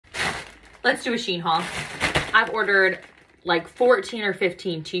let's do a SHEIN haul. I've ordered like 14 or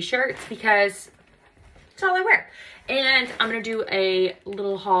 15 t-shirts because it's all I wear. And I'm gonna do a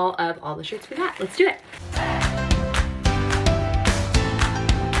little haul of all the shirts we got. Let's do it.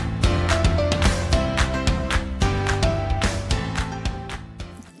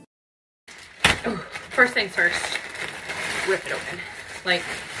 Oh, first things first, rip it open. Like,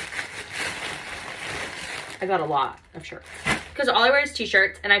 I got a lot of shirts because all I wear is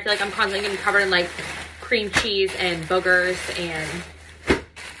t-shirts, and I feel like I'm constantly getting covered in like cream cheese and boogers and,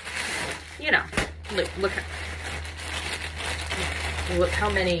 you know, look how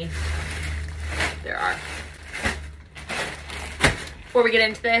many there are. Before we get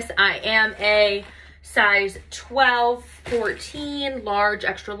into this, I am a size 12, 14, large,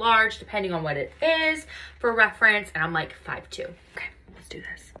 extra large, depending on what it is for reference, and I'm like 5'2". Okay, let's do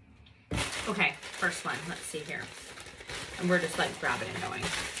this. Okay, first one, let's see here. And we're just like grabbing and going.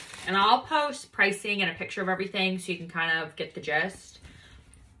 And I'll post pricing and a picture of everything so you can kind of get the gist.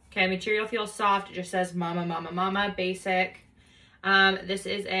 Okay, material feels soft. It just says mama, mama, mama, basic. This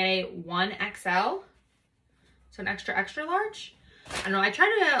is a 1XL, so an extra, extra large. I don't know,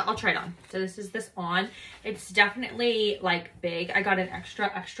 I'll try it on. So this is this on. It's definitely like big. I got an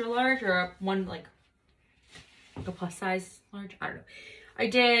extra, extra large or one like a plus size large. I don't know. I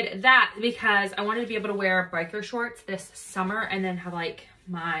did that because I wanted to be able to wear biker shorts this summer and then have like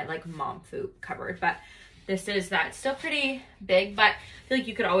my like mom food covered. But this is that. It's still pretty big, but I feel like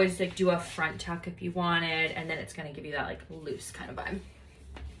you could always like do a front tuck if you wanted, and then it's gonna give you that like loose kind of vibe.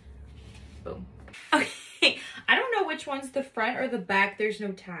 Boom. Okay, I don't know which one's the front or the back. There's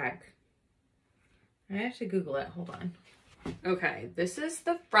no tag. I have to Google it. Hold on. Okay, this is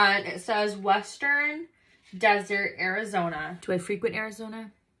the front. It says Western Desert, Arizona. Do I frequent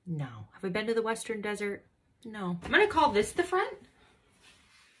Arizona? No. Have I been to the Western Desert? No. I'm gonna call this the front,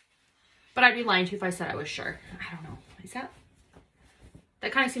 but I'd be lying to you if I said I was sure. I don't know. Is that?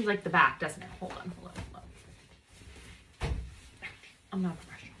 That kind of seems like the back, doesn't it? Hold on, hold on, hold on. I'm not a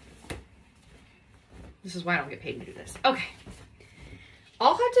professional. This is why I don't get paid to do this. Okay.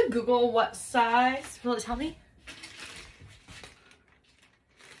 I'll have to Google what size. Will it tell me?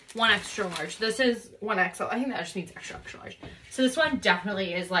 1 extra large. This is 1XL. I think that just means extra, extra large. So this one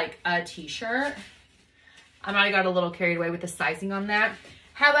definitely is like a t-shirt. I might have got a little carried away with the sizing on that.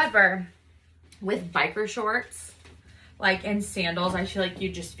 However, with biker shorts, like and sandals, I feel like you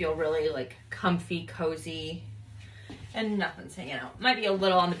just feel really like comfy, cozy, and nothing's hanging out. Might be a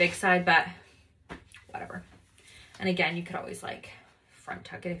little on the big side, but whatever. And again, you could always like front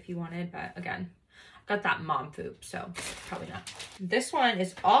tuck it if you wanted, but again, got that mom food, so probably not. This one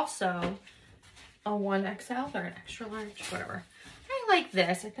is also a 1XL or an extra large, whatever. I like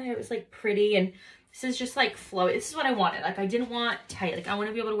this. I thought it was like pretty, and this is just like flowy. This is what I wanted. Like I didn't want tight. Like I want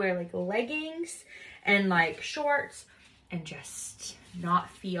to be able to wear like leggings and like shorts and just not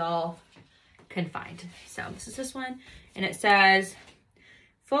feel confined. So this is this one, and it says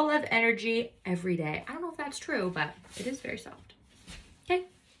full of energy every day. I don't know if that's true, but it is very soft. Okay.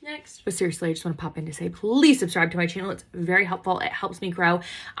 Next. But seriously, I just want to pop in to say, please subscribe to my channel. It's very helpful. It helps me grow.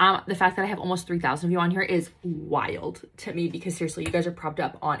 The fact that I have almost 3,000 of you on here is wild to me because seriously, you guys are propped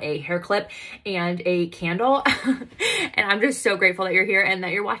up on a hair clip and a candle. And I'm just so grateful that you're here and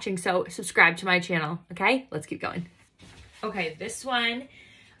that you're watching. So subscribe to my channel. Okay, let's keep going. Okay, this one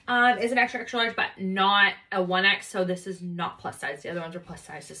is an extra, extra large, but not a 1X. So this is not plus size. The other ones are plus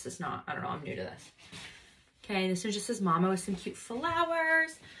size. This is not. I don't know. I'm new to this. Okay, this one just says mama with some cute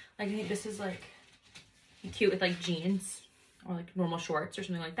flowers. Like, I think this is like cute with like jeans or like normal shorts or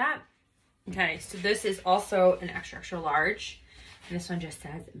something like that. Okay, so this is also an extra, extra large. And this one just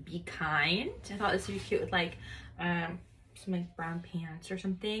says be kind. I thought this would be cute with like some like brown pants or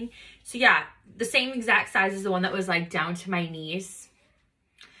something. So yeah, the same exact size as the one that was like down to my knees.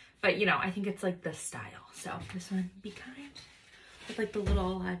 But you know, I think it's like the style. So this one, be kind. With like the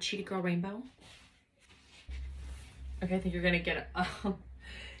little cheetah girl rainbow. Okay, I think you're gonna get it.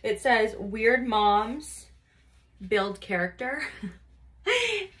 It says weird moms build character.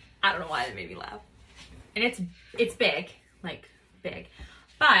 I don't know why that made me laugh. And it's big, like big.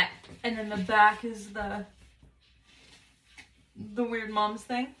 But, and then the back is the weird moms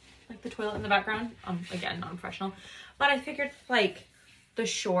thing, like the toilet in the background. Again, non-professional. But I figured like the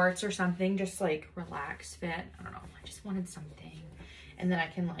shorts or something, just like relaxed fit. I don't know, I just wanted something. And then I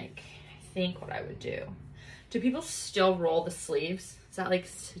can like think what I would do. Do people still roll the sleeves? Is that like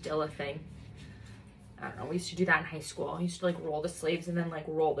still a thing? I don't know. We used to do that in high school. I used to like roll the sleeves and then like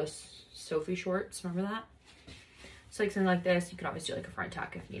roll the Sophie shorts. Remember that? So like something like this, you could always do like a front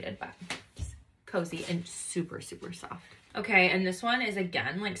tuck if needed, but just cozy and super, super soft. Okay, and this one is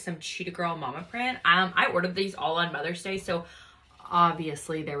again like some cheetah girl mama print. I ordered these all on Mother's Day, so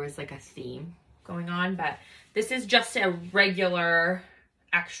obviously there was like a theme going on, but this is just a regular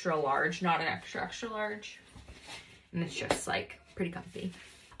extra large, not an extra extra large. And it's just like pretty comfy.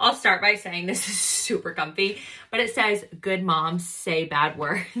 I'll start by saying this is super comfy, but it says good moms say bad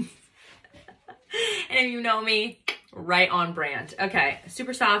words. And if you know me, right on brand. Okay,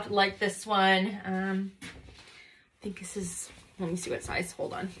 super soft like this one. I think this is, let me see what size,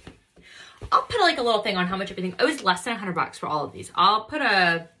 hold on. I'll put like a little thing on how much everything, it was less than $100 for all of these. I'll put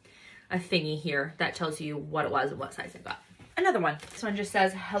a thingy here that tells you what it was and what size I got. Another one, this one just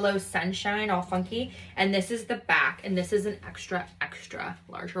says hello sunshine, all funky, and this is the back, and this is an extra extra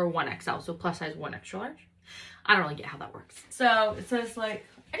large, or 1XL, so plus size 1 extra large. I don't really get how that works. So it says like,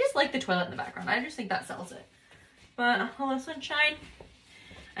 I just like the toilet in the background. I just think that sells it. But hello sunshine,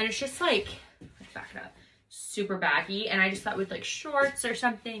 and it's just like, let's back it up, super baggy, and I just thought with like shorts or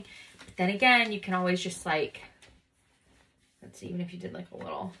something. But then again, you can always just like, let's see, even if you did like a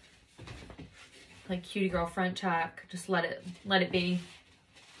little like cutie girl front tuck, just let it be.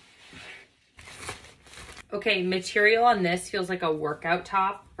 Okay, material on this feels like a workout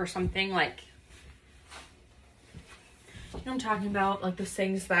top or something, like, you know what I'm talking about, like those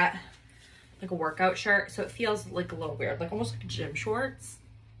things that, like a workout shirt. So it feels like a little weird, like almost like gym shorts.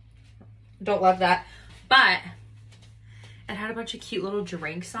 Don't love that, but it had a bunch of cute little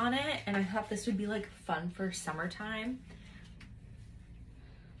drinks on it, and I thought this would be like fun for summertime.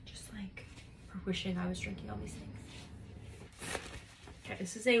 Just like for wishing I was drinking all these things. Okay,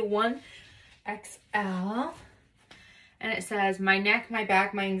 this is a 1XL, and it says my neck, my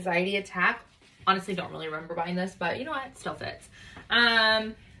back, my anxiety attack. Honestly, don't really remember buying this, but you know what? It still fits.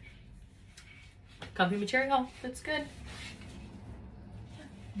 Comfy material. That's good.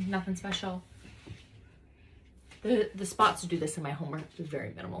 Yeah, nothing special. The spots to do this in my homework is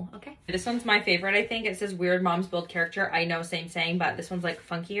very minimal. Okay. This one's my favorite, I think. It says weird moms build character. I know, same saying, but this one's like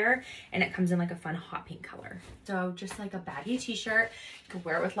funkier, and it comes in like a fun hot pink color. So just like a baggy t-shirt. You could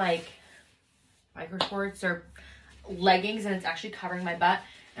wear it with like biker shorts or leggings, and it's actually covering my butt.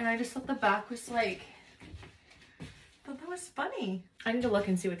 And I just thought the back was like, I thought that was funny. I need to look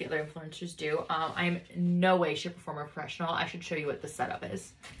and see what the other influencers do. I'm no way, shape, or form a professional. I should show you what the setup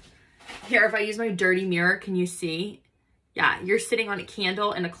is. Here, if I use my dirty mirror, can you see? Yeah, you're sitting on a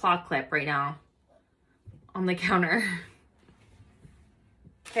candle and a claw clip right now on the counter.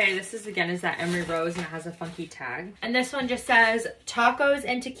 Okay, this is again is that Emery Rose, and it has a funky tag. And this one just says tacos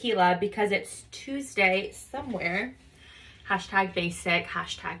and tequila because it's Tuesday somewhere. Hashtag basic,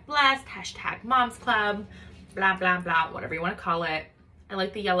 hashtag blessed, hashtag mom's club, blah, blah, blah, whatever you want to call it. I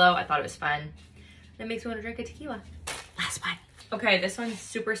like the yellow. I thought it was fun. That makes me want to drink a tequila. Last one. Okay, this one's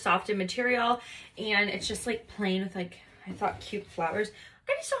super soft in material, and it's just like plain with like, I thought cute flowers.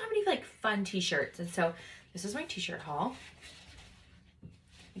 I just don't have any like fun t-shirts, and so this is my t-shirt haul.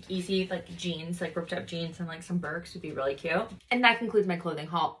 Like easy like jeans, like ripped up jeans and like some Birks would be really cute. And that concludes my clothing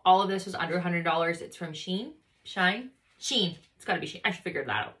haul. All of this was under $100. It's from SHEIN. SHEIN. It's gotta be SHEIN. I should figure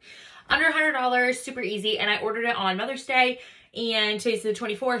that out. Under $100, super easy, and I ordered it on Mother's Day, and today's the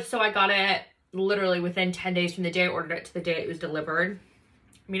 24th, so I got it literally within 10 days from the day I ordered it to the day it was delivered.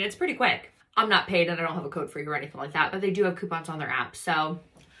 I mean, it's pretty quick. I'm not paid and I don't have a code for you or anything like that, but they do have coupons on their app. So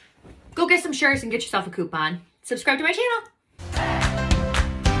go get some shirts and get yourself a coupon. Subscribe to my channel.